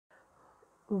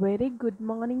Very good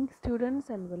morning, students,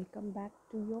 and welcome back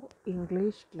to your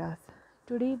English class.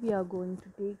 Today, we are going to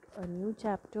take a new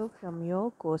chapter from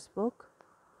your course book,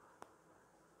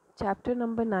 chapter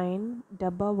number 9,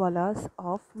 Dabbawalas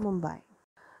of Mumbai.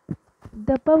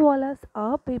 Dabbawalas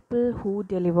are people who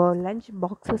deliver lunch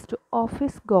boxes to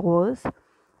office goers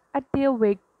at their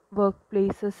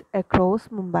workplaces across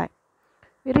Mumbai.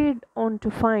 We read on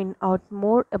to find out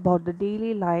more about the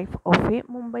daily life of a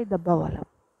Mumbai Dabbawala.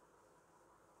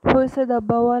 Who is a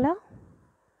Dabbawala?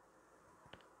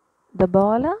 The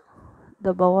bawlas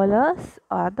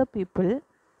are the people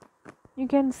you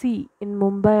can see in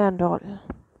Mumbai and all.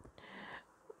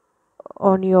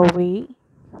 On your way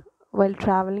while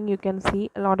traveling, you can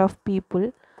see a lot of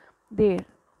people there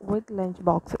with lunch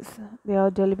boxes. They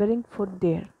are delivering food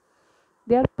there.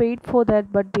 They are paid for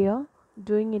that, but they are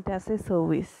doing it as a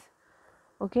service.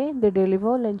 Okay, they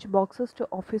deliver lunch boxes to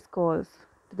office goers,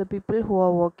 to the people who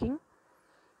are working,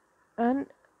 and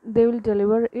they will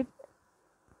deliver it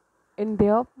in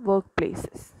their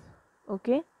workplaces.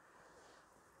 Okay,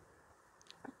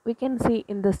 we can see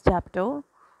in this chapter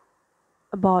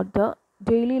about the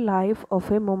daily life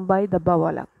of a Mumbai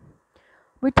Dabbawala.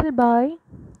 Vittalbai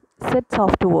sets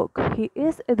off to work. He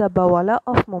is a Dabbawala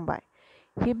of Mumbai.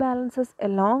 He balances a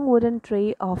long wooden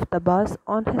tray of dabbas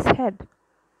on his head.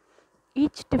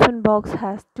 Each tiffin box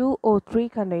has two or three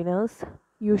containers,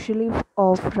 usually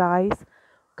of rice,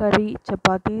 curry,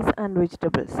 chapatis, and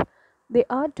vegetables. They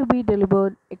are to be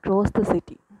delivered across the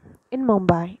city. In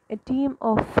Mumbai, a team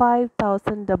of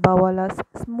 5,000 dabbawalas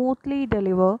smoothly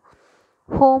deliver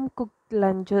home cooked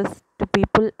lunches to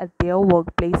people at their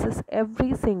workplaces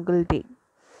every single day.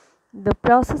 The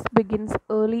process begins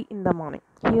early in the morning.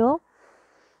 Here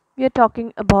we are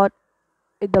talking about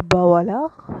the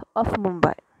Bawala of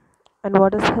Mumbai. And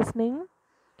what is his name?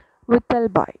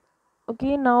 Vittalbai.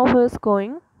 Okay, now he is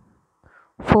going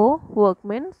for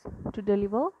workmen to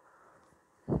deliver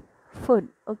food.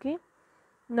 Okay,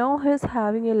 now he is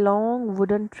having a long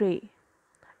wooden tray.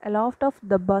 A lot of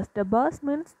dabbas. Dabbas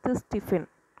means this tiffin.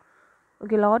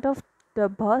 Okay, a lot of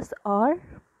dabbas are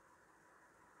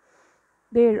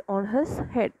there on his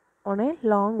head on a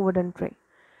long wooden tray,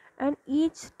 and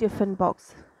each tiffin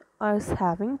box is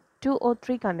having two or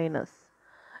three containers.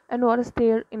 And what is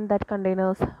there in that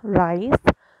containers? Rice,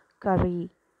 curry,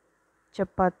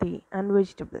 chapati, and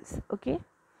vegetables. Okay,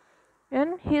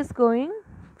 and he is going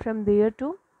from there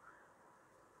to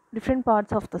different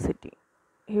parts of the city.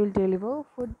 He will deliver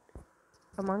food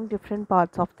among different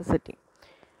parts of the city.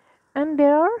 And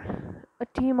there are a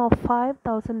team of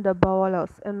 5,000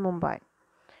 dabbawalas in Mumbai.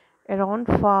 Around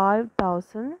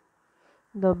 5,000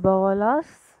 dabbawalas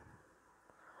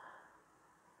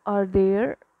are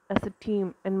there as a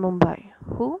team in Mumbai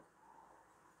who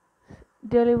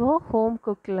deliver home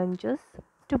cooked lunches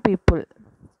to people.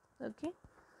 Okay,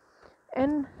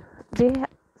 and they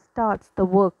starts the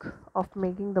work of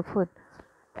making the food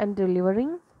and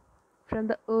delivering from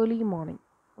the early morning.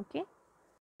 Okay,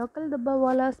 local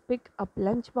dabbawalas pick up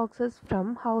lunch boxes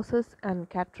from houses and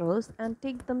caterers and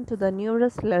take them to the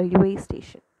nearest railway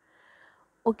station.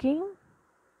 Okay,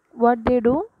 what they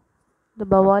do? The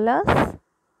bawalas,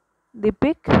 they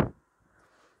pick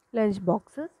lunch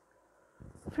boxes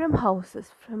from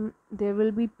houses. From there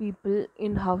will be people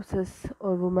in houses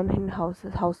or women in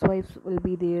houses. Housewives will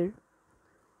be there,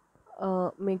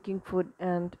 making food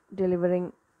and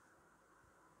delivering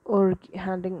or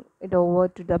handing it over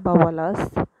to the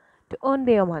bawalas to earn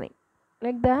their money.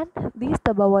 Like that, these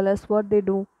tabawalas, what they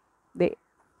do, they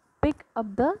pick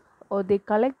up the or they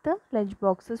collect the lunch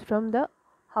boxes from the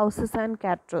houses and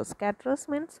caterers. Caterers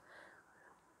means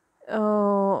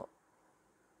uh,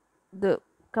 the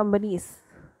companies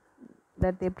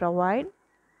that they provide.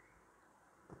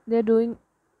 They're doing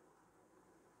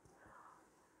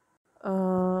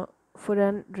food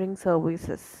and drink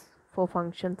services for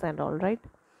functions and all, right?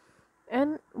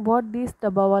 And what these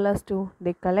tabawalas do,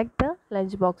 they collect the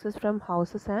lunch boxes from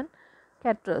houses and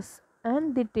caterers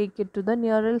and they take it to the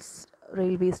nearest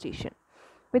railway station.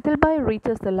 Vittalbai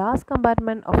reaches the last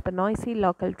compartment of the noisy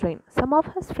local train. Some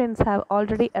of his friends have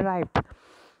already arrived.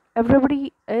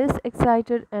 Everybody is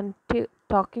excited and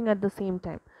talking at the same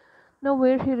time. Now,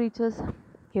 where he reaches?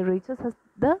 He reaches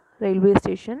the railway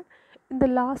station in the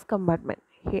last compartment.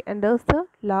 He enters the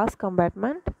last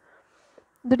compartment.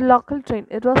 The local train,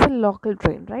 it was a local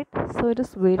train, right? So it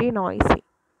is very noisy.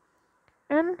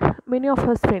 And many of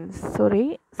his friends,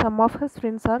 some of his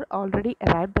friends are already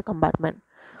arrived the compartment.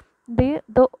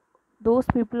 Those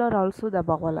people are also the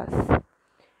bawalas.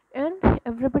 And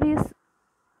everybody is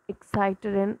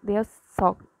excited and they are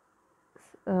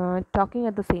talking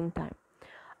at the same time.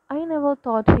 I never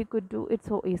thought he could do it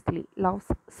so easily, laughs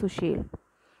Sushil.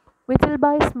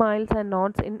 Vithalbai smiles and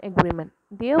nods in agreement.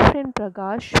 Their friend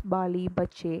Prakash Bali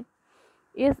Bache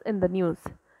is in the news.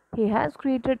 He has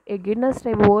created a Guinness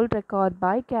World Record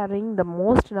by carrying the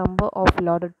most number of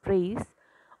loaded trays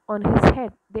on his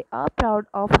head. They are proud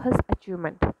of his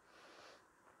achievement.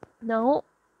 Now,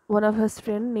 one of his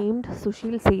friend named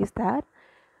Sushil says that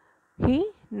he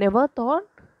never thought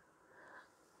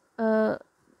uh,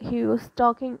 he was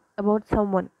talking about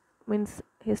someone. Means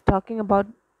he's talking about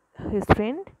his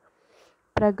friend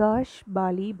Prakash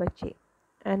Bali Bache,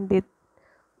 and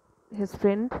his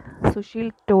friend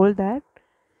Sushil told that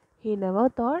he never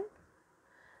thought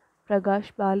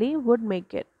Prakash Bali would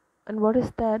make it. And what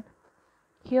is that?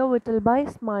 Here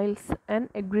Vittalbai smiles and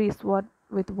agrees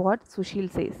with what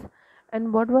Sushil says.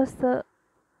 And what was the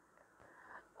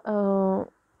uh,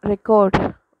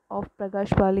 record of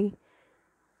Prakash Bali?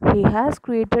 He has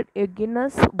created a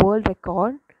Guinness World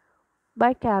Record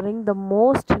by carrying the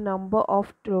most number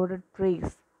of loaded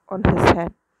trays on his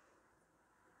head.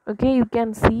 Okay, you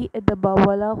can see the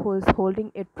Bawala who is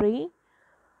holding a tray,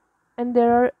 and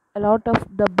there are a lot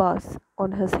of dabbas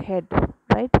on his head,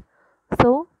 right?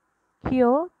 So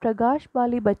here Prakash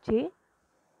Bali Bache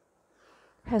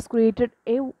has created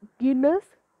a Guinness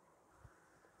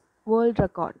World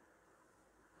Record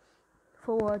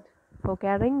for what? For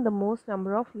carrying the most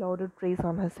number of loaded trays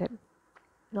on his head.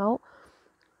 Now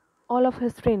all of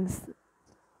his friends,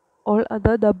 all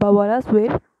other dabbawalas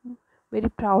were very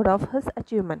proud of his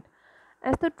achievement.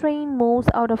 As the train moves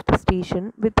out of the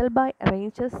station, Vithalbai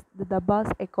arranges the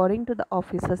dabbas according to the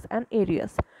offices and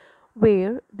areas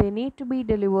where they need to be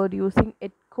delivered using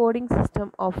a coding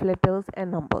system of letters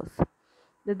and numbers.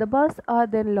 The dabbas are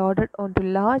then loaded onto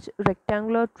large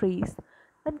rectangular trays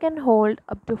that can hold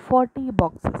up to 40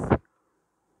 boxes.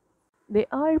 They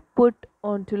are put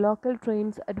onto local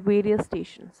trains at various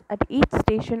stations. At each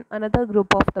station, another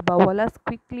group of the bawalas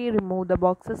quickly remove the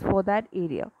boxes for that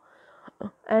area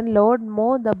and load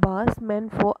more the bars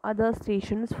meant for other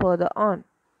stations further on.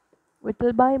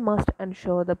 Whittleby must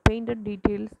ensure the painted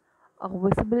details are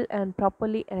visible and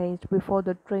properly arranged before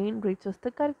the train reaches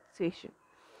the correct station.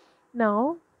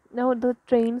 Now, now the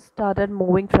train started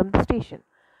moving from the station.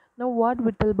 Now what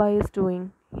Whittleby is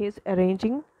doing? He is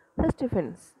arranging his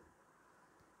tiffins.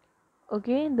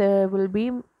 Okay, there will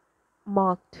be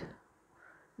marked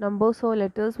numbers or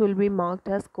letters will be marked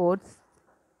as codes,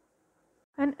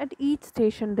 and at each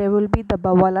station there will be the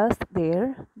bawalas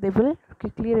there. They will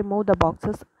quickly remove the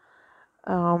boxes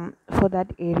for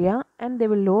that area, and they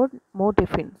will load more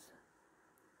tiffins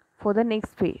for the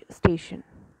next station.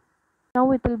 Now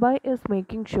Vithalbai is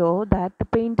making sure that the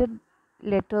painted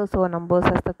letters or numbers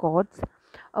as the codes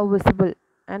are visible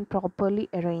and properly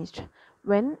arranged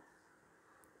when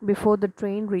before the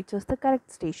train reaches the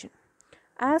correct station.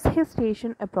 As his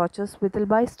station approaches,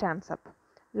 Vithalbai stands up.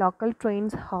 Local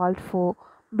trains halt for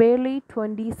barely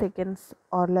 20 seconds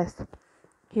or less.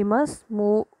 He must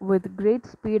move with great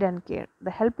speed and care. The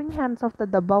helping hands of the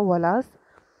dabbawalas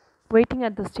waiting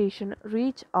at the station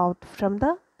reach out from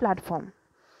the platform.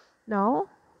 Now,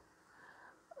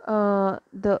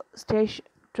 the station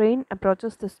train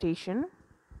approaches the station,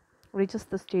 reaches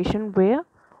the station where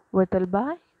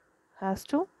Vithalbai has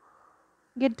to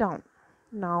get down.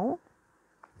 Now,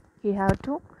 he have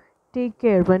to take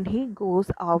care when he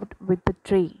goes out with the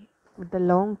tray, with the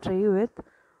long tray with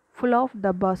full of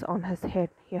dabbas on his head.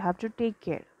 You have to take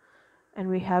care, and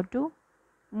we have to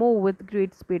move with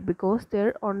great speed because there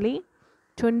are only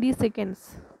 20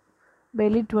 seconds,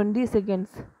 barely 20 seconds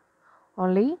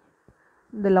only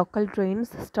the local trains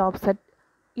stops at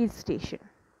each station.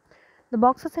 The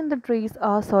boxes in the trays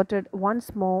are sorted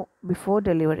once more before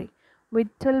delivery.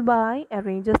 Vittalbai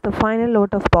arranges the final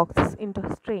lot of boxes into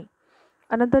his tray.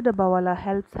 Another Dabbawala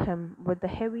helps him with the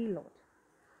heavy load.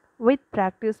 With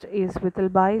practiced ease,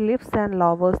 Vithalbai lifts and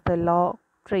lowers the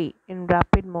tray in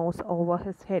rapid moves over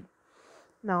his head.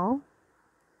 Now,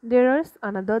 there is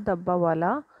another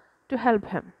Dabbawala to help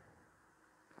him.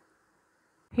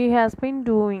 He have been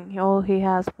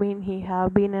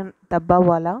a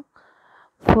Dabbawala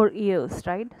for years,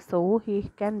 right? So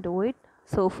he can do it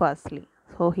so fastly.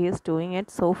 So he is doing it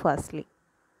so fastly.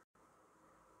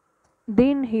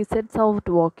 Then he sets out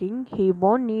walking. He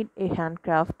won't need a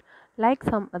handcraft like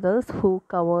some others who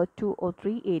cover 2 or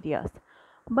 3 areas.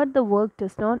 But the work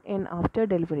does not end after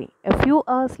delivery. A few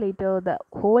hours later, the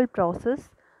whole process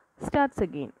starts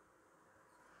again.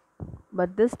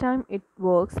 But this time it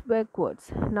works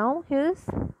backwards. Now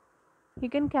he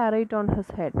can carry it on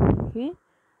his head. He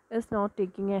is not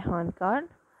taking a handcart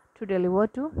to deliver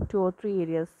to 2 or 3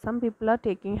 areas. Some people are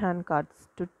taking handcarts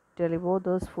to deliver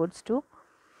those foods to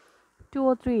 2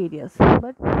 or 3 areas,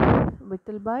 but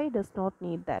Vittalbai does not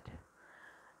need that.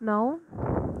 Now,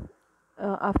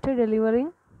 after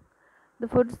delivering the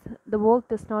foods, the work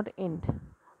does not end.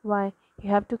 Why? You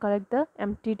have to collect the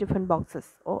empty tiffin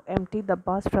boxes or empty the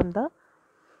bus from the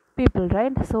people,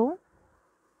 right? So,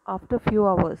 after few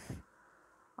hours,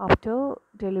 after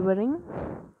delivering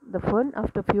the food,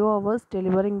 after few hours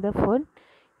delivering the food,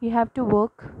 you have to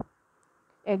work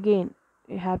again.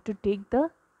 You have to take the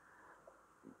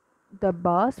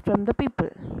bus from the people.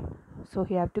 So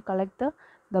you have to collect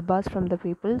the bus from the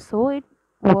people. So it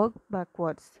worked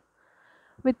backwards.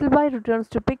 Vittalbai returns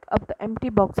to pick up the empty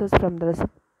boxes from the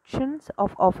receptions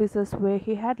of offices where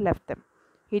he had left them.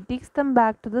 He takes them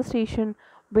back to the station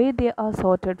where they are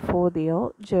sorted for their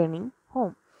journey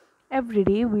home. Every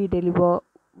day we deliver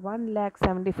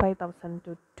 1,75,000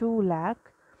 to 2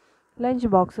 lakh lunch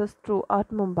boxes throughout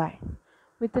Mumbai.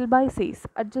 Vittalbai says,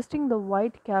 adjusting the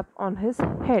white cap on his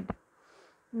head.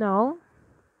 Now,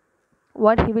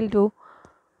 what he will do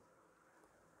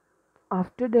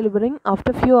after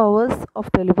few hours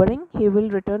of delivering, he will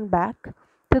return back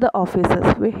to the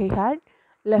offices where he had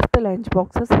left the lunch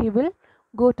boxes. He will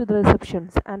go to the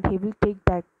receptions and he will take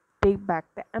back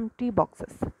the empty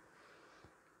boxes.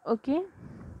 Okay,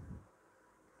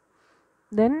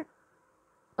 then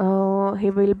he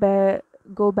will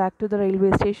go back to the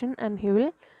railway station and he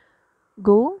will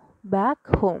go back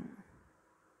home.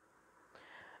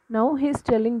 Now he is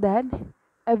telling that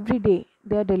every day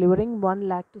they are delivering 1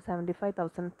 lakh to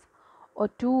 75,000 or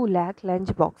 2 lakh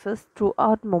lunch boxes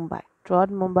throughout Mumbai. Throughout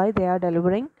Mumbai, they are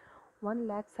delivering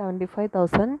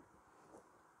 1,75,000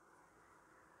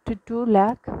 to 2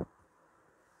 lakh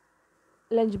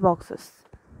lunch boxes.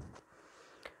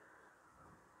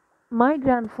 My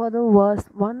grandfather was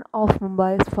one of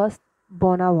Mumbai's first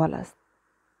Bonawalas.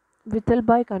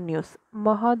 Vittalbai continues,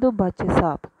 Mahadho Bache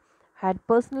Saab had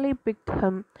personally picked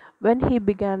him when he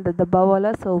began the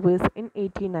Dabbawala service in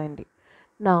 1890.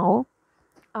 Now,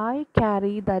 I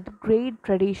carry that great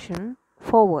tradition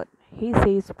forward, he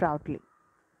says proudly.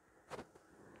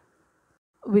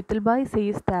 Vittalbai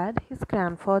says that his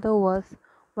grandfather was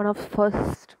one of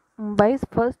Mumbai's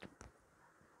first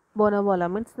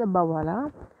Bonawala, means the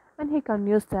Bawala, and he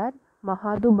continues that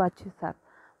Mahadho Bachisab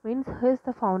means he is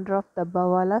the founder of the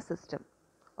Bawala system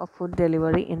of food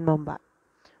delivery in Mumbai.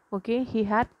 Okay, he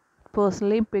had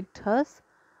personally picked his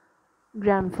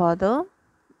grandfather,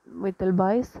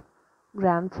 Vittalbai's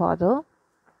grandfather,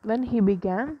 when he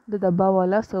began the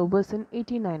Dabbawala service in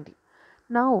 1890.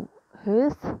 Now he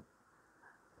is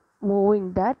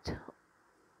moving that,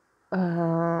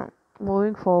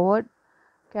 moving forward,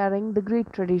 carrying the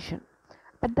great tradition.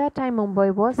 At that time,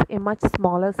 Mumbai was a much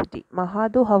smaller city.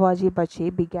 Mahadho Hawaji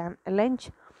Bache began a lunch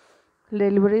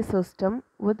delivery system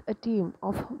with a team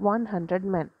of 100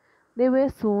 men. They were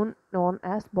soon known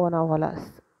as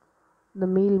Bonawalas, the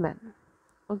mealmen.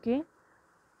 Okay,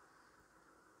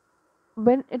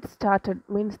 when it started,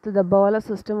 means the Dabbawala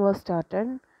system was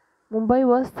started, Mumbai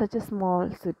was such a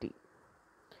small city.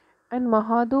 And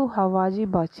Mahadho Hawaji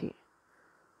Bache,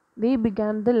 they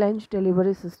began the lunch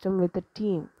delivery system with a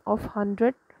team of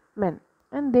 100 men,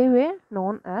 and they were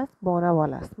known as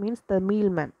Bonawalas, means the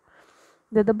mealmen.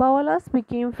 The Dabbawalas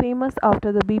became famous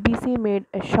after the BBC made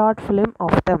a short film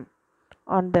of them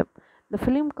on them. The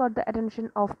film caught the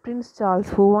attention of Prince Charles,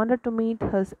 who wanted to meet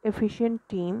his efficient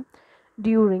team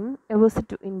during a visit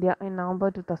to India in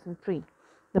November 2003.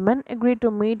 The men agreed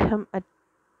to meet him at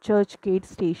Churchgate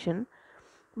Station,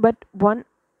 but on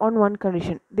one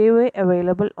condition: they were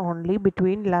available only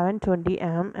between 11:20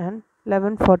 am and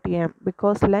 11:40 am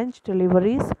because lunch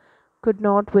deliveries could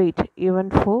not wait even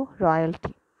for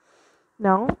royalty.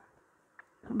 Now,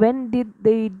 when did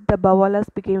the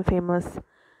Bawalas became famous?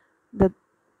 The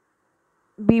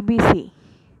BBC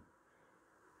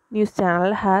news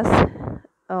channel has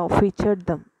featured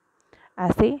them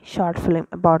as a short film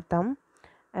about them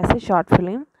as a short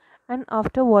film, and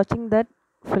after watching that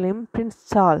film, Prince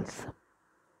Charles,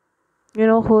 you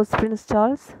know who's Prince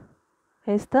Charles?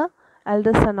 He's the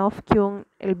eldest son of Queen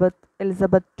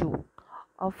Elizabeth II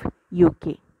of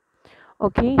UK.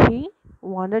 Okay, he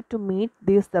wanted to meet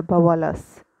these the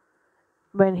Bawalas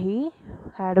when he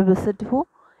had a visit to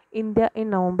India in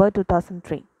November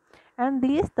 2003, and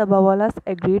these the Bawalas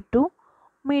agreed to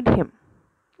meet him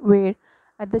where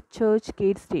at the church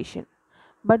gate station,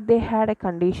 but they had a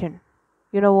condition.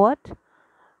 You know what?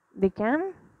 They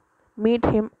can meet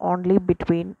him only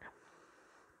between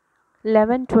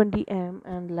 11:20 am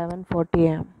and 11:40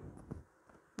 am.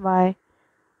 Why?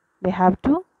 They have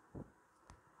to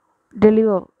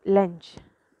deliver lunch.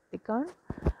 They can't.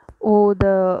 Oh,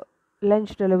 the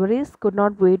lunch deliveries could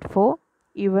not wait for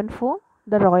even for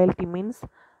The royalty means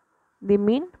they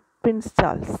mean Prince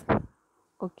Charles.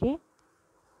 Okay,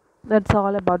 that's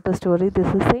all about the story. This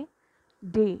is a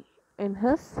day in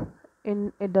his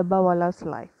in a Dabbawala's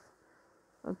life.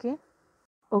 Okay.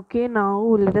 Okay, now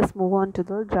let us move on to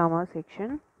the drama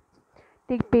section.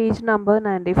 Take page number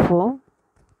 94.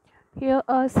 Here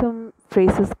are some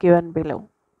phrases given below.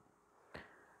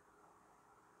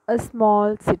 A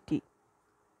small city.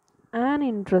 An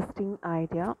interesting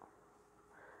idea.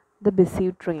 The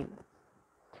busy train.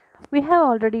 We have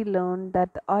already learned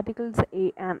that the articles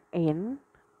a and n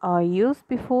are used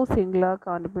before singular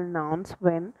countable nouns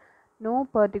when no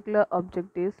particular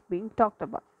object is being talked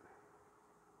about.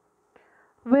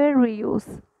 Where we use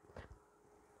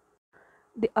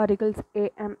the articles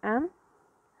a and n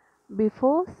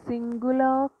before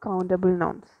singular countable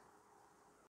nouns.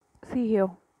 See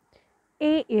here.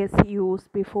 A is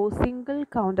used before single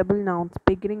countable nouns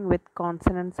beginning with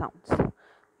consonant sounds.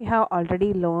 We have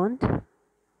already learned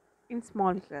in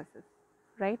small classes,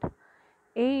 right?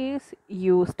 A is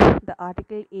used, the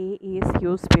article A is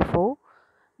used before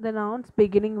the nouns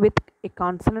beginning with a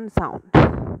consonant sound,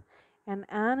 and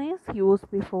an is used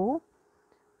before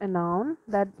a noun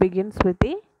that begins with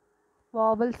a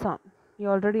vowel sound. You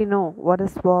already know what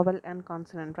is vowel and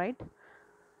consonant, right?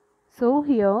 So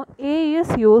here A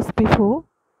is used before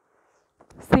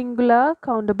singular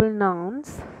countable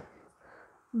nouns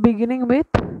beginning with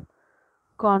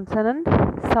consonant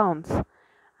sounds,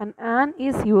 and an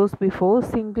is used before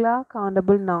singular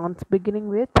countable nouns beginning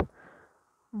with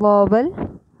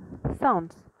vowel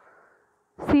sounds.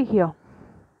 See here,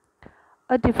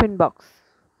 a tiffin box.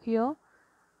 Here,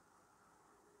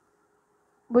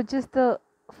 which is the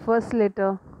first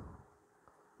letter?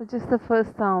 Which is the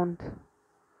first sound?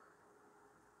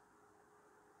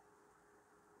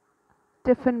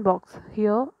 Tiffin box.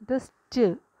 Here, this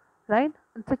T, right?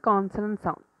 It's a consonant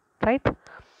sound, right?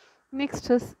 Next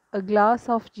is a glass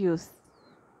of juice.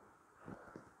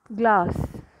 Glass.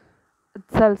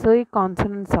 It's also a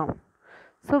consonant sound.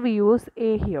 So we use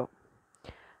A here.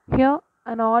 Here,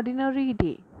 an ordinary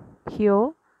day. Here,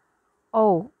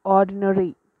 oh,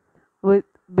 ordinary with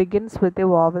begins with a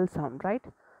vowel sound, right?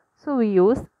 So we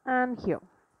use an here.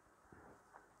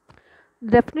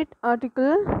 Definite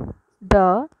article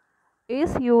the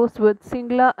is used with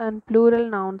singular and plural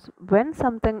nouns when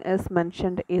something is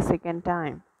mentioned a second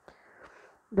time.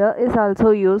 The is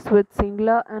also used with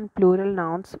singular and plural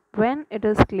nouns when it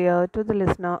is clear to the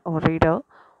listener or reader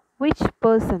which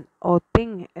person or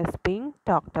thing is being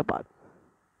talked about.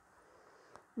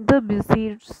 The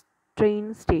busy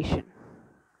train station.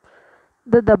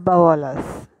 The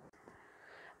Dabbawalas.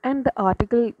 And the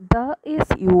article the is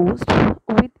used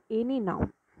with any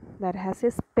noun that has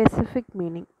a specific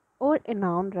meaning or a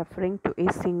noun referring to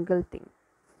a single thing.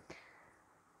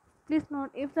 Please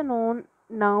note, if the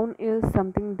noun is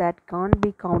something that can't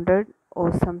be counted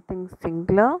or something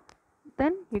singular,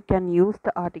 then you can use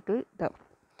the article the.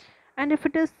 And if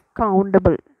it is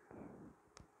countable,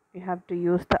 you have to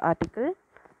use the article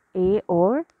a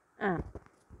or an.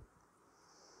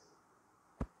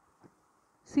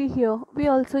 See here, we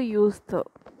also use the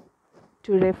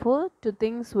to refer to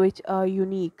things which are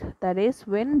unique, that is,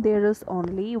 when there is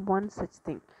only one such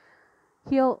thing.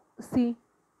 Here, see,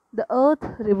 the earth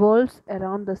revolves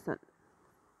around the sun.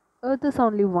 Earth is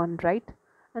only one, right?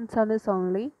 And sun is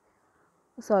also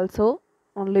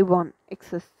only one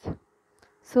exists.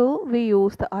 So we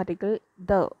use the article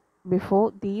the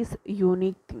before these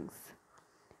unique things.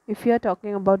 If you are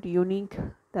talking about unique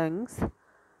things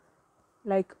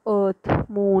like earth,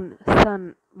 moon,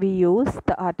 sun, we use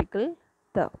the article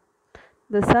the.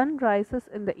 The sun rises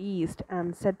in the east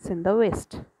and sets in the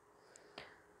west.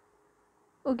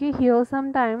 Okay, here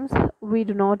sometimes we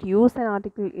do not use an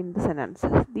article in the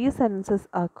sentences. These sentences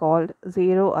are called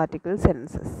zero article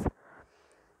sentences.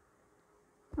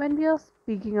 When we are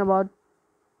speaking about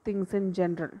things in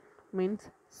general, means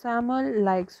Samuel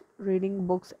likes reading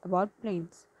books about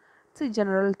planes. It's a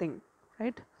general thing,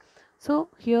 right? So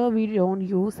here we don't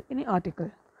use any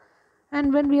article.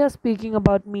 And when we are speaking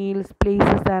about meals,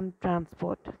 places and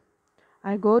transport,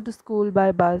 I go to school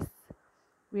by bus.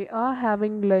 We are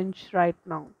having lunch right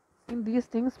now. In these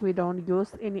things we don't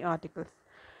use any articles.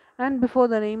 And before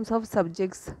the names of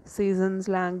subjects, seasons,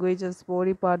 languages,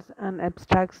 body parts and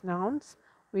abstract nouns,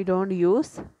 we don't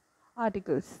use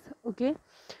articles. Okay.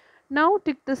 Now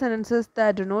tick the sentences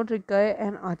that do not require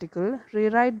an article.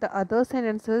 Rewrite the other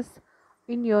sentences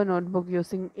in your notebook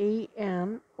using a,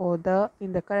 an or the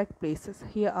in the correct places.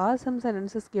 Here are some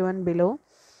sentences given below.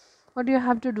 What you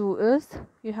have to do is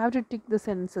you have to tick the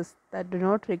sentences that do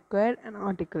not require an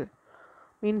article.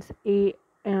 Means a,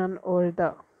 an or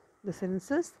the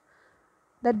sentences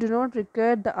that do not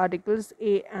require the articles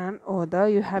a and or the,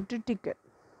 you have to tick it.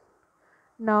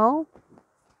 Now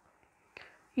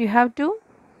you have to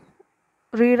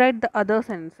rewrite the other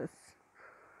sentences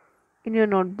in your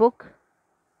notebook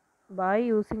by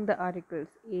using the articles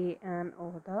a and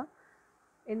or the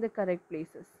in the correct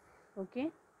places. Okay,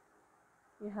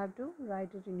 you have to write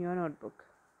it in your notebook.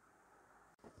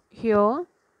 Here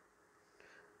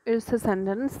is a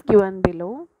sentence given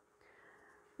below.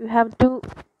 You have to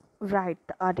write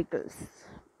the articles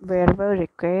wherever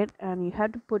required, and you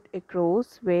have to put a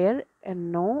cross where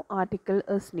and no article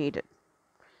is needed.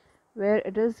 Where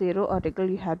it is zero article,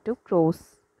 you have to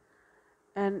cross,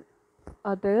 and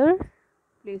other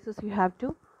places you have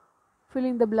to fill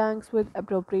in the blanks with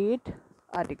appropriate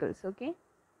articles. Okay,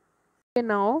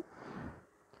 now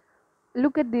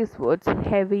look at these words: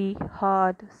 heavy,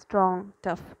 hard, strong,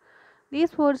 tough.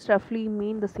 These words roughly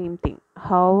mean the same thing.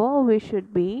 However, we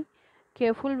should be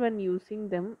careful when using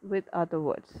them with other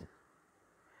words.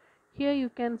 Here you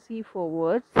can see four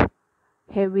words: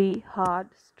 heavy, hard,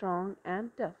 strong,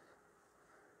 and tough.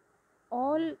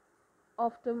 All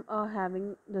of them are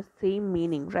having the same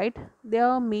meaning, right? They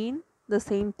all mean the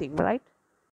same thing, right?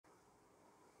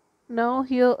 Now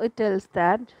here it tells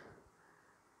that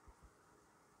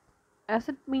as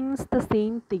it means the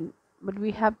same thing, but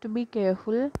we have to be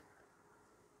careful.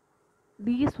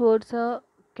 These words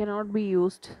cannot be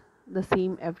used the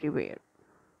same everywhere.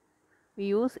 We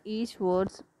use each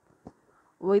words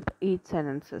with each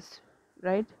sentences,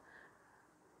 right?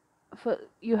 For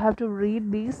you have to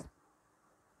read these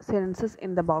sentences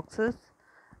in the boxes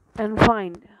and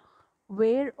find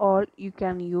where all you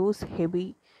can use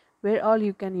heavy, where all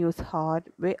you can use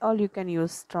hard, where all you can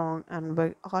use strong, and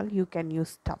where all you can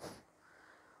use tough.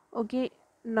 Okay,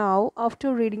 now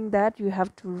after reading that, you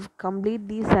have to complete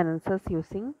these sentences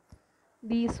using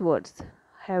these words: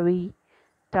 heavy,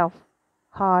 tough,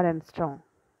 hard, and strong.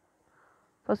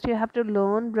 First, you have to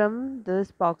learn from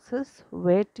these boxes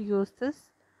where to use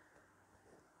this.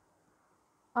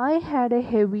 I had a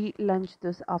heavy lunch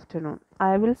this afternoon.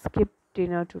 I will skip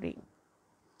dinner today.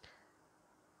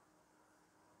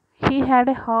 He had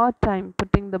a hard time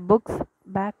putting the books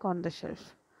back on the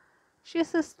shelf.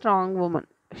 She's a strong woman.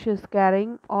 She's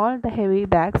carrying all the heavy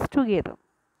bags together.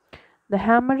 The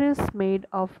hammer is made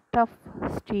of tough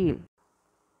steel.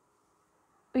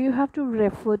 You have to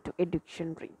refer to a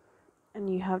dictionary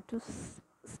and you have to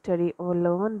study or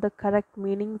learn the correct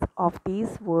meanings of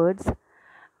these words,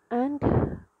 and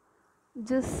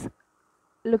just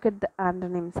look at the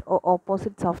antonyms or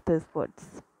opposites of these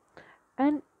words,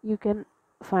 and you can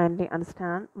finally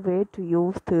understand where to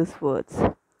use these words.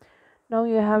 Now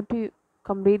you have to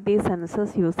complete these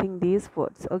sentences using these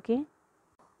words. Okay,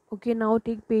 now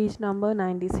take page number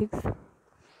 96.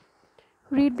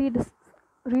 read the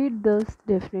Read this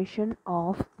definition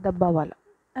of the bawala.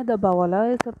 The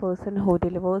bawala is a person who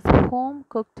delivers home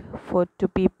cooked food to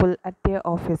people at their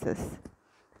offices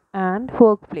and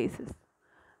workplaces.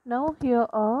 Now here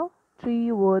are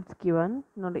three words given.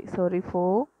 No, sorry,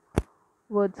 four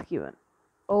words given.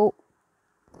 Oh,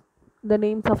 the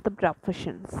names of the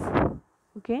professions.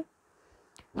 Okay,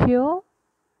 here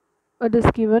it is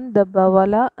given the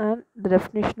bawala and the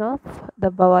definition of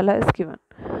the bawala is given.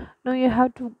 Now you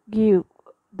have to give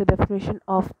the definition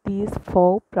of these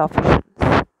four professions.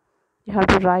 You have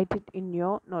to write it in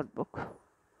your notebook.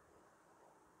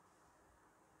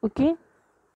 Okay,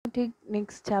 take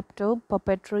next chapter,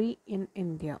 puppetry in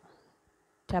India.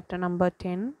 Chapter number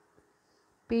 10,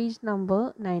 page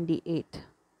number 98.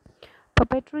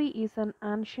 Puppetry is an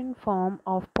ancient form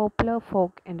of popular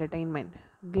folk entertainment.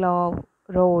 Glove,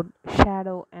 rod,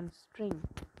 shadow, and string.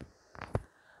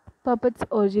 Puppets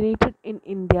originated in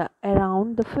India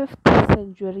around the 5th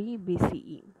century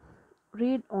BCE.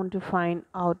 Read on to find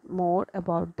out more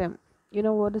about them. You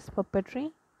know what is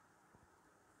puppetry?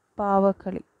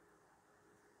 Pavakali.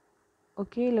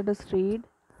 Okay, let us read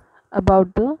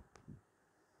about the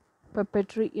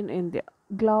puppetry in India.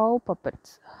 Glove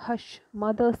puppets. Hush,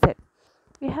 mother said.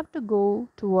 We have to go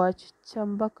to watch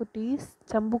Chambukutti's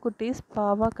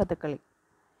Pava Kathakali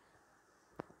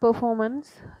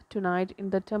performance tonight in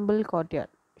the temple courtyard.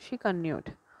 She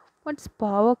continued. What's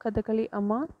Pava Kathakali,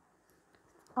 Amma?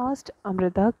 Asked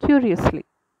Amrita curiously.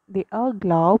 They are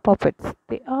glove puppets.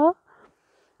 They are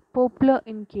popular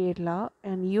in Kerala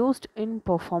and used in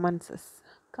performances.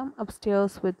 Come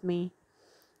upstairs with me,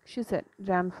 she said.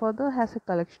 Grandfather has a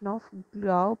collection of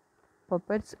glove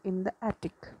puppets in the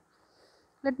attic.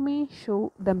 Let me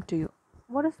show them to you.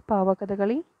 What is Pava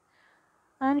Kathakali?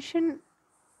 Ancient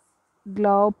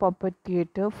glove puppet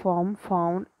theatre form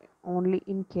found only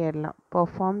in Kerala,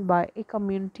 performed by a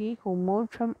community who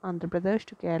moved from Andhra Pradesh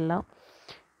to Kerala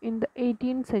in the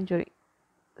 18th century.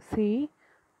 See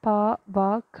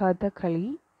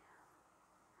Pavakadakali.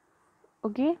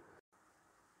 Okay,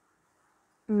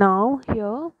 now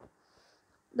here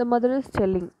the mother is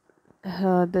telling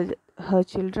her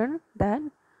children that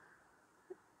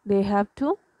they have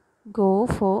to go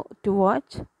for to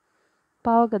watch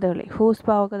Pavakadakali. Who's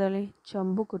Pavakadakali?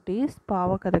 Chambukutti's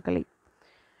Pavakadakali.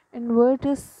 And where it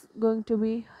is going to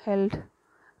be held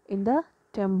in the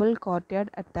temple courtyard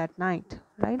at that night,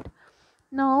 right?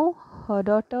 Now her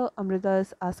daughter Amrita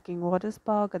is asking what is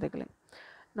Pavakadakali.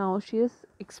 Now she is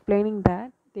explaining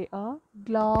that they are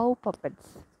glove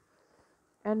puppets,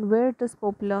 and where it is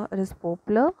popular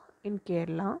in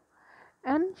Kerala,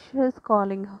 and she is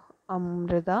calling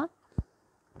Amrita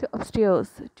to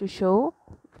upstairs to show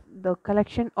the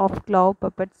collection of glove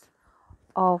puppets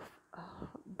of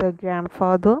the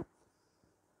grandfather.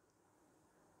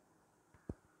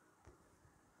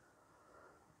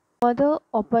 Mother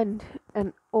opened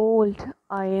an old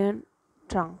iron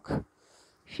trunk.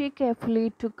 She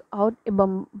carefully took out a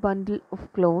bundle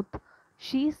of cloth.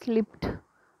 She slipped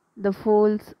the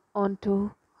folds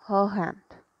onto her hand.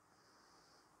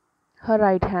 Her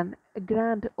right hand. A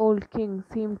grand old king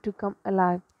seemed to come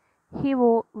alive. He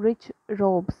wore rich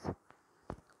robes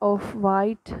of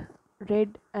white,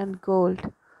 red, and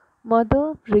gold.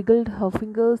 Mother wriggled her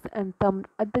fingers and thumbed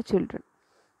at the children.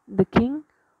 The king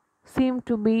seemed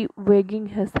to be wagging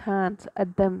his hands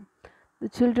at them. The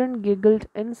children giggled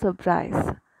in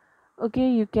surprise. Okay,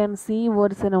 you can see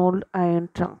what's an old iron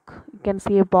trunk. You can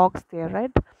see a box there,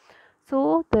 right?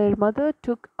 So their mother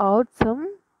took out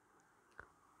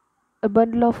a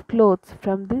bundle of clothes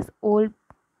from this old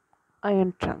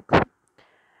iron trunk,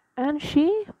 and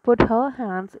she put her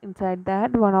hands inside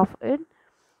that one of it,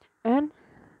 and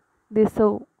they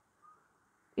saw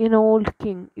an old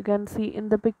king. You can see in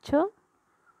the picture,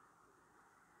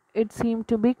 it seemed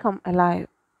to become alive.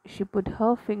 She put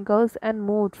her fingers and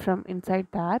moved from inside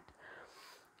that,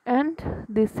 and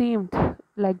they seemed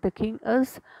like the king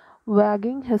is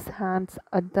wagging his hands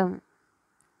at them,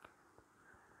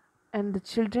 and the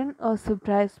children are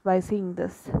surprised by seeing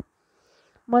this.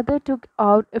 Mother took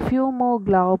out a few more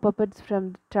glove puppets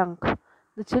from the trunk.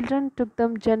 The children took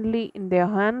them gently in their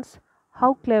hands.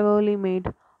 How cleverly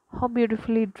made, how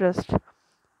beautifully dressed.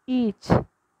 Each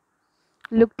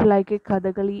looked like a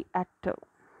Kathakali actor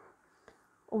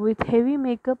with heavy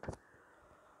makeup,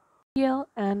 hair,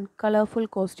 and colorful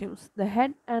costumes. The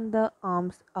head and the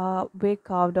arms were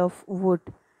carved of wood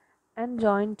and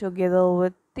joined together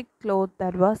with thick cloth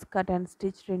that was cut and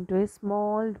stitched into a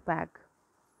small bag.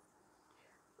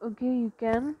 Okay, you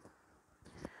can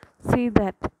see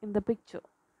that in the picture.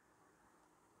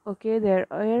 Okay, there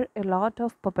are a lot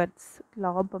of puppets,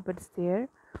 claw puppets there.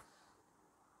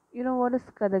 You know what is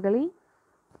Kathakali?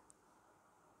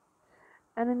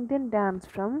 An Indian dance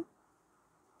from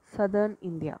southern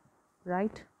India,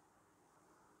 right?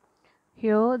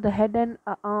 Here, the head and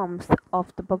arms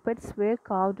of the puppets were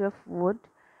carved of wood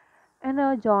and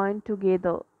are joined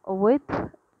together with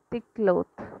thick cloth.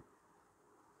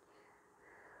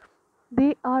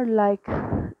 They are like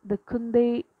the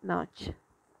Kunde Nach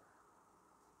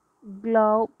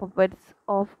glove puppets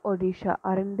of Odisha,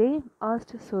 aren't they?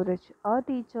 Asked Suraj. Our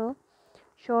teacher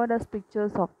showed us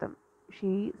pictures of them.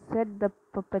 She said the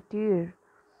puppeteer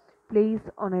plays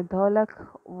on a dholak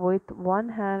with one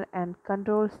hand and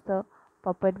controls the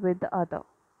puppet with the other.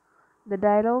 The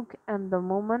dialogue and the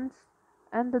movements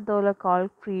and the dholak all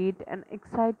create an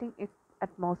exciting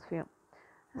atmosphere.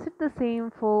 Is it the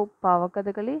same for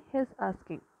Pavakadakali? He is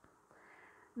asking.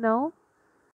 Now,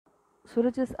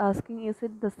 Suraj is asking, is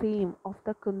it the same of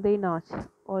the Kunde Nach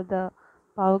or the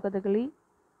Pavakadakali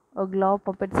or glove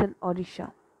puppets in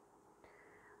Odisha?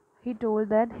 He told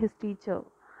that his teacher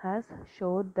has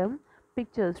showed them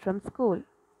pictures from school,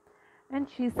 and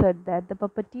she said that the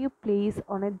puppeteer plays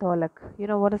on a dholak. You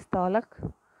know what is dholak?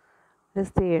 It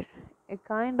is there, a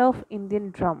kind of Indian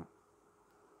drum.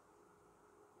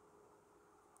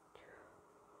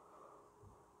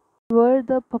 Where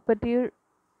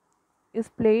is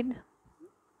played,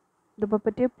 the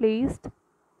puppeteer placed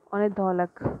on a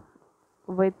dholak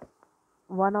with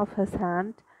one of his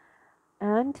hand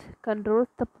and controls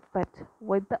the puppet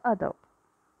with the other.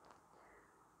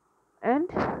 And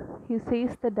he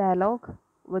says the dialogue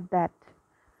with that.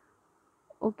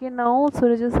 Okay, now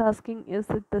Suraj is asking, is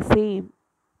it the same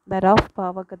that of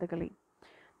Pavakadakali?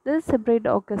 There is separate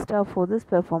orchestra for this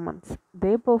performance.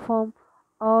 They perform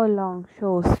hour-long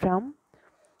shows from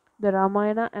the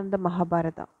Ramayana and the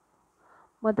Mahabharata.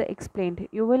 Mother explained,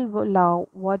 you will love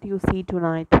what you see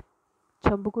tonight.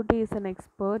 Chambukuti is an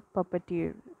expert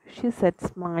puppeteer, she said,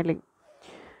 smiling.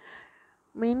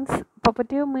 Means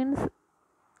puppeteer means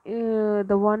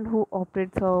the one who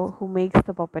operates or who makes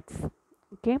the puppets.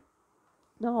 Okay.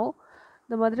 Now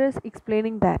the mother is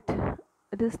explaining that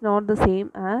it is not the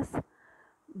same as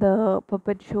the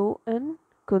puppet show in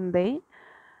Kunde,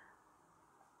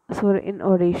 sorry, in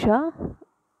Odisha.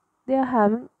 They are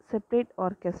having separate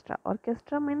orchestra.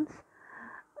 Orchestra means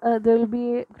there will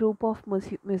be a group of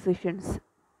musicians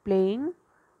playing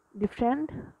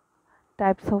different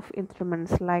types of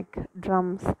instruments like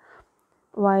drums,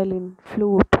 violin,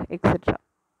 flute, etc.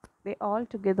 They all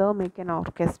together make an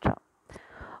orchestra.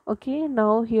 Okay,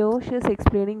 now here she is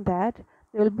explaining that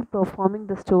they will be performing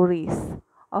the stories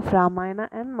of Ramayana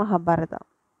and Mahabharata.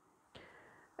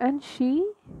 And she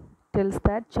tells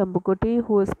that Chambukuti,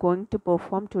 who is going to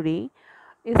perform today,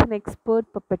 is an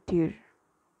expert puppeteer.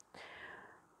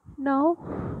 Now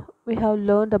we have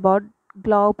learned about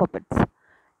glove puppets.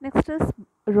 Next is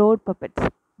road puppets.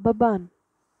 Baban,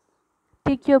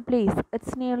 take your place,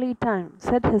 it's nearly time,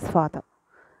 said his father.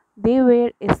 They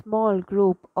were a small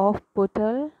group of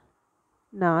Putal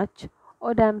Nach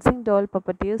or dancing doll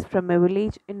puppeteers from a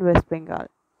village in West Bengal.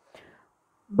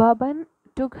 Baban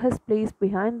took his place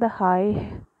behind the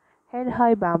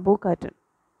head-high bamboo curtain.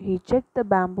 He checked the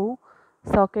bamboo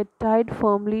socket tied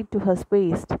firmly to his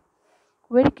waist.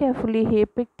 Very carefully he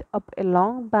picked up a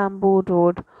long bamboo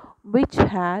rod which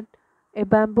had a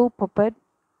bamboo puppet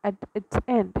at its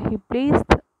end. He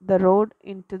placed the rod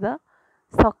into the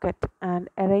socket and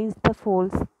arranged the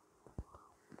folds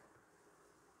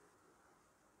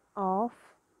of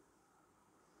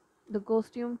the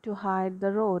costume to hide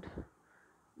the rod.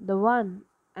 The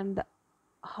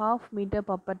 1.5 meter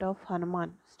puppet of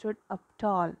Hanuman stood up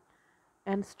tall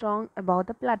and strong above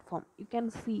the platform. You can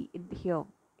see it here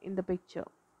in the picture.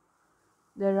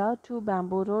 There are two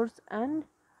bamboo rods and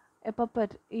a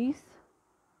puppet is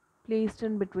placed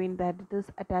in between that it is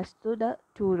attached to the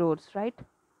two rods, right?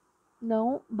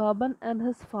 Now Baban and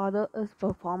his father is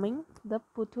performing the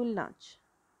Putul Nach,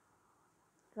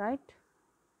 right?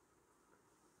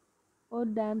 Or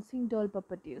dancing doll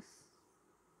puppeteers.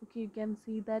 Okay, you can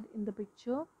see that in the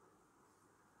picture.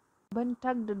 Baban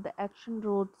tugged at the action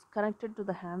rods connected to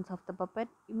the hands of the puppet.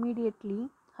 Immediately,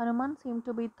 Hanuman seemed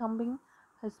to be thumping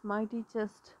his mighty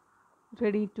chest,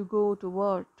 ready to go to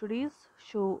war. Today's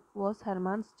show was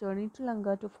Hanuman's journey to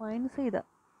Lanka to find Sita.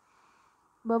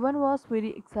 Baban was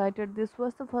very excited. This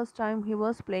was the first time he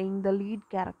was playing the lead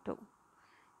character.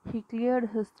 He cleared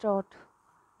his throat.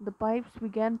 The pipes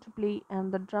began to play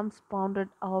and the drums pounded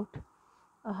out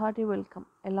a hearty welcome.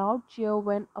 A loud cheer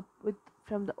went up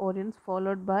from the audience,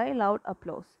 followed by loud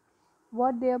applause.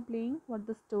 What they are playing was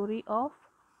the story of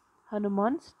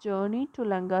Hanuman's journey to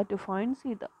Lanka to find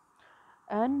Sita.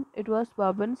 And it was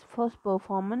Baban's first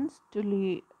performance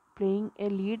to playing a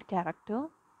lead character,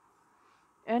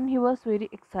 and he was very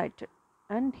excited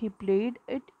and he played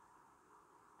it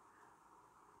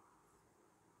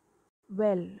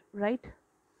well, right?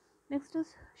 Next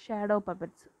is shadow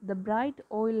puppets. The bright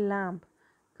oil lamp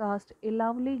cast a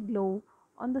lovely glow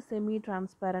on the semi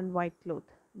transparent white cloth.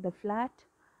 The flat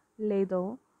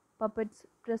leather puppets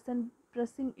pressing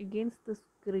against the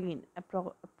screen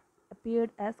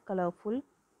appeared as colorful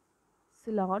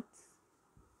silhouettes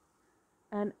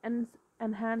and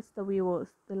enhanced the viewers.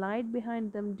 The light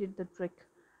behind them did the trick.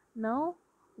 Now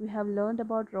we have learned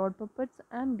about rod puppets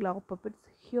and glove puppets.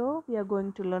 Here we are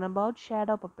going to learn about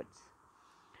shadow puppets.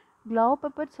 Glove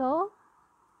puppets are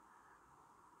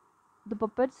the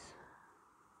puppets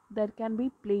that can be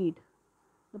played.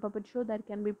 The puppet show that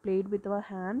can be played with our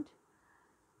hand.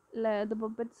 The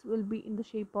puppets will be in the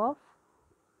shape of,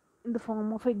 in the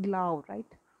form of a glove, right?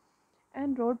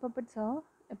 And rod puppets are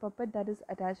a puppet that is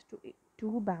attached to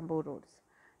two bamboo rods.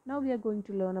 Now we are going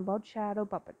to learn about shadow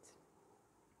puppets.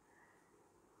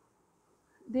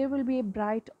 There will be a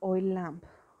bright oil lamp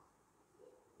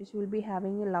which will be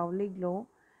having a lovely glow.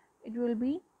 It will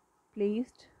be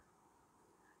placed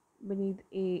beneath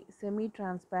a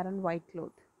semi-transparent white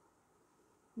cloth.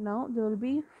 Now there will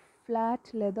be flat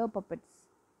leather puppets.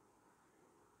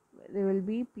 They will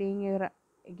be playing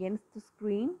against the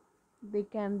screen. They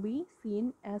can be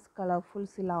seen as colorful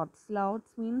silhouettes.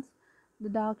 Silhouettes means the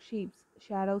dark shapes,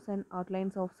 shadows and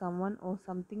outlines of someone or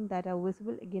something that are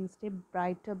visible against a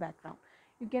brighter background.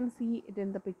 You can see it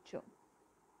in the picture.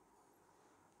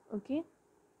 Okay,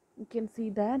 you can see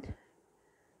that.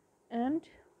 And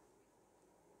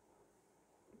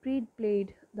Preet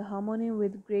played the harmonium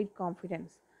with great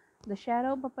confidence. The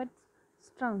shadow puppets,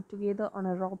 strung together on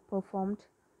a rope, performed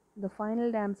the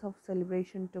final dance of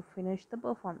celebration to finish the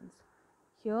performance.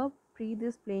 Here, Preet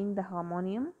is playing the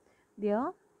harmonium. They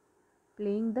are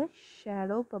playing the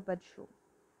shadow puppet show.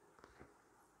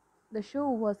 The show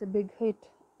was a big hit,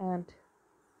 and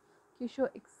Kishore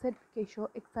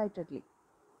excitedly.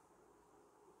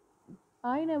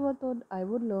 I never thought I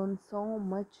would learn so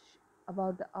much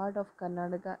about the art of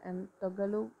Karnataka and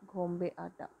Tagalog Gombe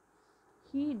Atta,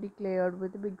 he declared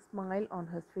with a big smile on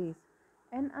his face.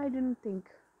 And I didn't think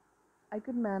I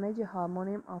could manage a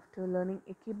harmonium after learning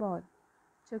a keyboard,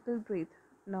 chuckled Preet.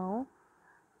 Now,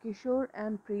 Kishore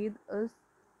and Preet is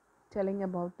telling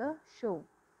about the show.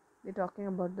 They're talking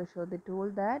about the show. They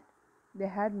told that they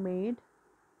had made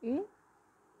a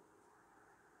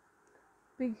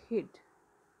big hit.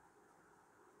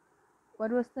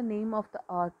 What was the name of the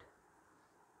art?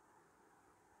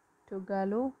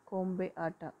 Togalo Kombe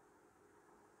Atta.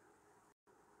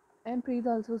 And Preet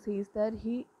also says that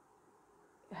he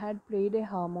had played a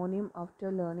harmonium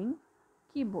after learning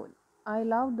keyboard. I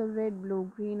love the red,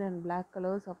 blue, green, and black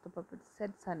colors of the puppets,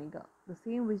 said Saniga. The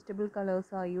same vegetable colors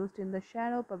are used in the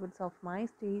shadow puppets of my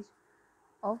stage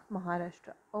of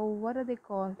Maharashtra. Oh, what are they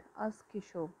called? Asked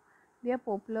Kishore. They are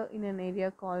popular in an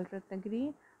area called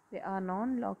Ratnagiri. They are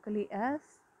known locally as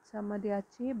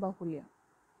Chamadyache Bahulya.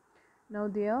 Now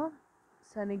there,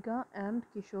 Saniga and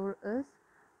Kishore is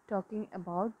talking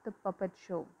about the puppet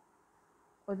show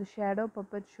or the shadow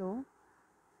puppet show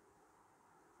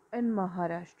in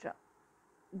Maharashtra.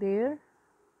 There,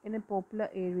 in a popular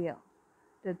area,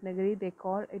 Ratnagiri, they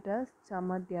call it as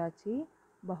Chamadyachi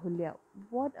Bahulya.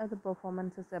 What are the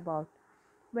performances about?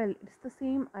 Well, it's the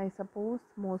same, I suppose,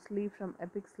 mostly from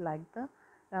epics like the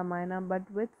Ramayana, but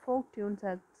with folk tunes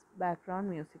as background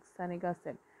music, Saniga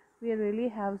said. We really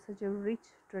have such a rich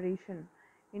tradition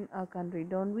in our country,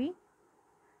 don't we?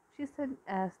 She said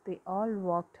as they all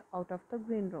walked out of the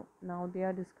green room. Now they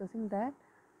are discussing that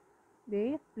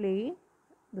they play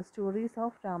the stories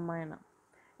of Ramayana,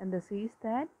 and they says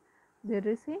that there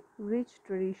is a rich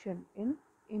tradition in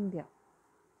India,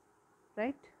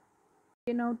 right?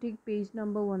 Okay, now take page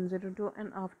number 102,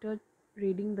 and after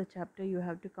reading the chapter, you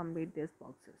have to complete these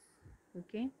boxes.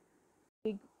 Okay,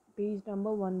 take page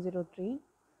number 103.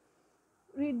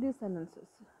 Read these sentences.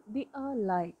 They are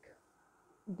like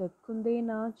the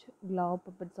Kundenach Glau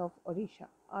puppets of Odisha,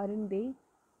 aren't they?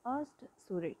 Asked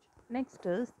Suraj. Next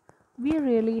is, we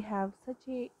really have such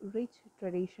a rich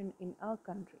tradition in our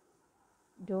country,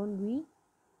 don't we?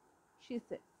 She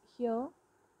said. Here,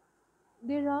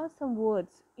 there are some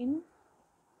words in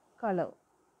color,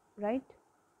 right?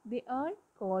 They are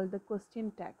called the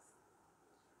question tags.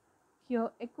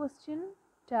 Here, a question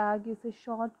tag is a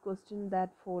short question that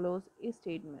follows a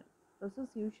statement. This is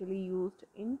usually used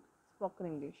in spoken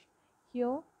English.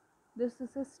 Here, this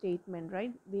is a statement,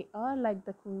 right? They are like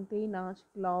the Kunte Nach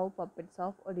Glau puppets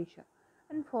of Odisha.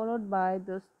 And followed by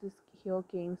this here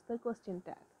comes the question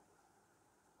tag.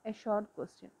 A short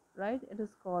question, right? It is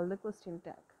called the question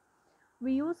tag.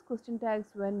 We use question tags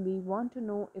when we want to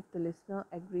know if the listener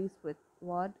agrees with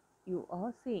what you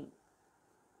are saying.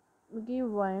 Okay,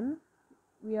 when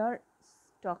we are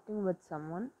talking with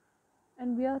someone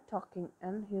and we are talking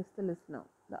and he's the listener,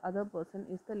 the other person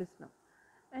is the listener,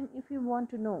 and if you want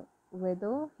to know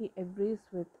whether he agrees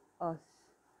with us,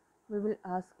 we will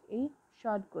ask a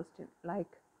short question like,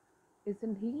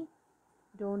 isn't he,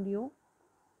 don't you,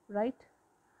 right?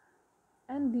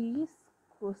 And these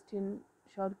question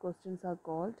short questions are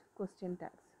called question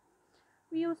tags.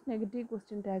 We use negative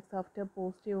question tags after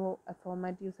positive or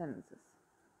affirmative sentences.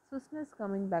 Susna is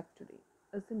coming back today.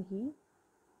 Isn't he?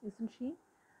 Isn't she?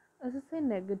 This is a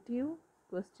negative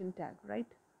question tag, right?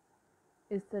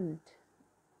 Isn't.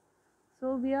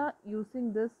 So we are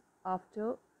using this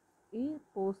after a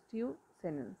positive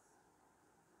sentence.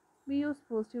 We use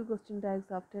positive question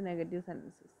tags after negative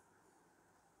sentences.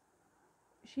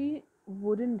 She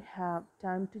wouldn't have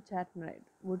time to chat right,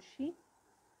 would she?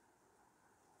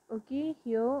 Okay,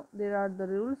 here there are the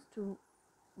rules to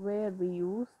where we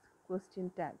use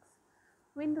question tags.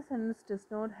 When the sentence does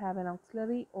not have an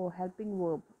auxiliary or helping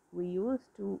verb, we use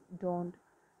to, don't,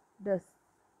 does,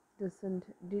 doesn't,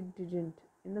 didn't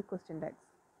in the question tags.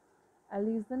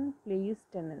 Alison plays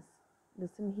tennis.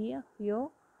 Listen here. Here,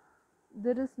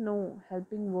 there is no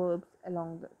helping verbs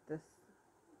along this,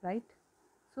 right?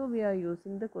 So we are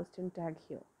using the question tag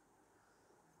here.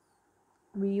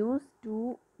 We use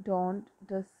do, don't,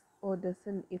 does, or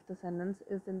doesn't if the sentence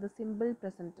is in the simple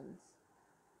present tense.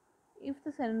 If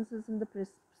the sentence is in the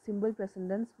simple present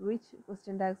tense, which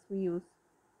question tags we use?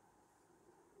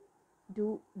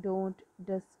 Do, don't,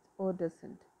 does, or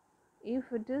doesn't. If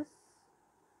it is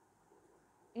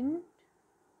in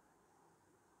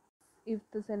if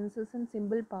the sentence is in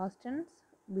simple past tense,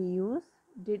 we use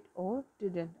did or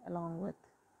didn't along with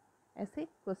as a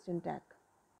question tag.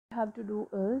 What you have to do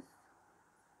is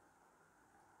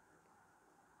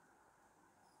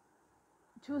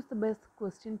Choose the best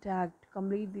question tag to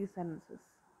complete these sentences.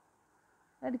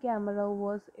 That camera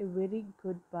was a very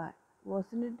good buy,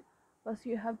 wasn't it? First,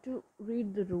 you have to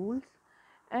read the rules,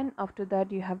 and after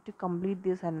that, you have to complete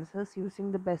these sentences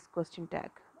using the best question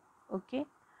tag. Okay?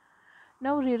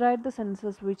 Now, rewrite the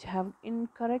sentences which have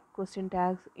incorrect question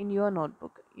tags in your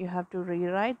notebook. You have to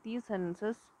rewrite these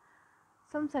sentences.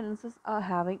 Some sentences are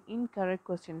having incorrect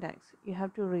question tags. You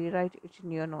have to rewrite it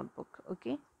in your notebook.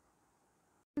 Okay?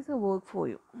 Here's a work for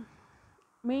you.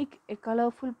 Make a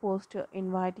colorful poster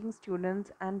inviting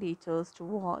students and teachers to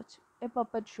watch a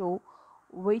puppet show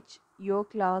which your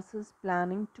class is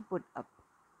planning to put up.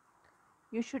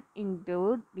 You should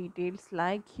include details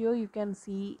like here you can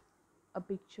see a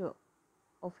picture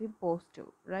of a poster,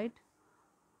 right?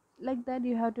 Like that,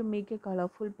 you have to make a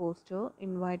colorful poster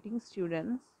inviting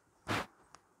students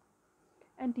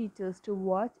and teachers to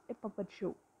watch a puppet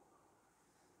show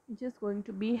which is going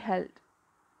to be held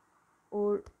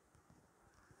or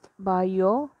by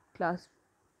your class.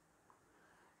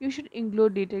 You should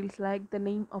include details like the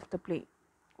name of the play.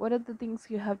 What are the things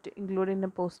you have to include in a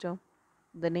poster?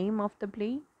 The name of the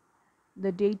play,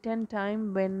 the date and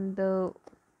time when the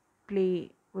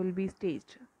play will be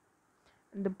staged,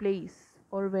 and the place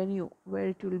or venue where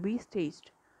it will be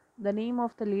staged, the name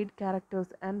of the lead characters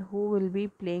and who will be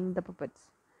playing the puppets,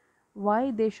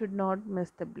 why they should not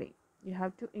miss the play. You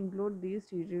have to include these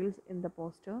details in the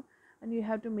poster and you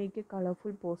have to make a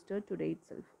colorful poster today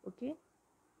itself. Okay,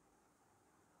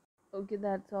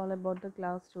 that's all about the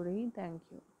class today. Thank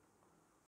you.